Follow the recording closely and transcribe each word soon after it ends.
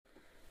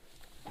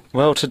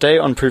Well, today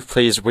on Proof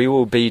Please, we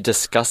will be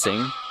discussing...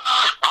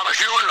 I'm a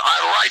human, I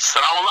have rights,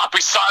 and I will not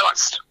be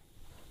silenced.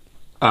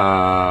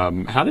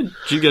 How did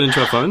you get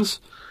into our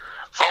phones?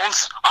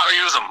 Phones, I don't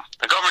use them.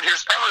 The government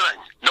hears everything.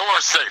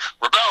 Nowhere's safe.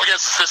 Rebel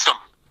against the system.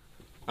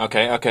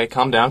 Okay,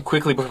 calm down.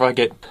 Quickly before I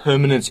get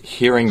permanent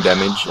hearing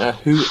damage.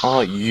 Who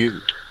are you?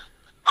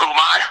 Who am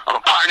I? I'm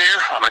a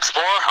pioneer, I'm an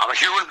explorer, I'm a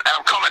human, and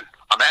I'm coming.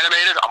 I'm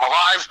animated, I'm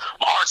alive,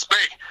 my heart's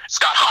big.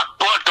 It's got hot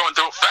blood going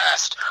through it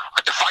fast.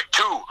 I like to fight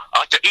too.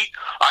 I like to eat.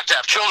 I like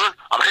to have children.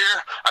 I'm here.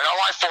 I got a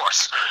life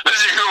force. This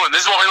is a human.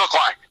 This is what we look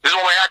like. This is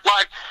what we act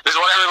like. This is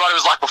what everybody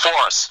was like before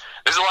us.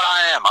 This is what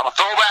I am. I'm a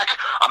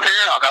throwback. I'm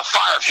here. I've got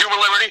fire of human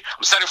liberty.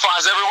 I'm setting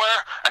fires everywhere,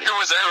 and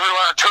humans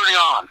everywhere are turning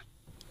on.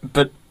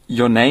 But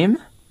your name?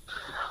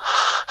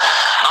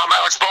 I'm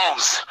Alex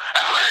Bones,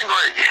 and I'm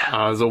angry.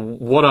 So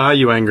what are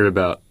you angry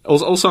about?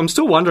 Also, I'm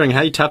still wondering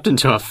how you tapped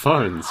into our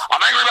phones. I'm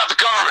angry about the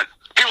government.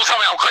 People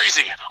tell me I'm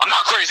crazy. I'm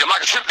not crazy. I'm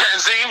like a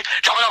chimpanzee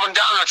jumping up and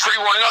down in a tree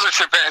warning other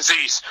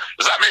chimpanzees.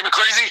 Does that make me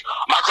crazy?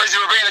 I'm not crazy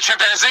for being a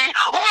chimpanzee.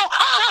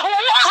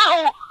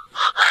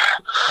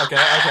 Okay,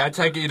 I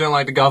take it you don't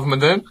like the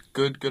government then?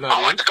 Good idea.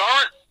 I like the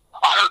government.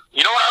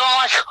 You know what I don't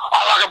like? I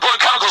don't like them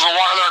putting chemicals in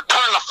water that are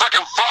turning the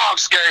frickin'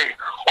 frogs gay.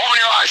 Open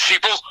your eyes,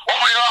 sheeples.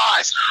 Open your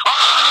eyes.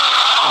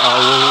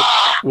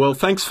 Well,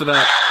 thanks for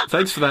that.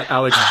 Thanks for that,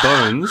 Alex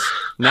Bones.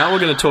 Now we're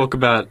going to talk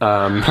about.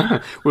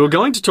 We were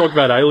going to talk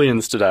about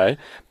aliens today,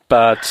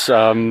 but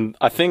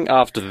I think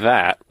after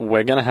that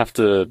we're going to have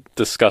to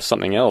discuss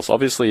something else.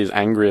 Obviously, he's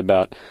angry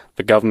about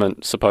the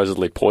government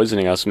supposedly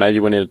poisoning us. Maybe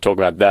we need to talk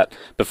about that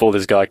before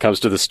this guy comes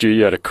to the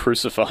studio to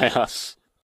crucify us.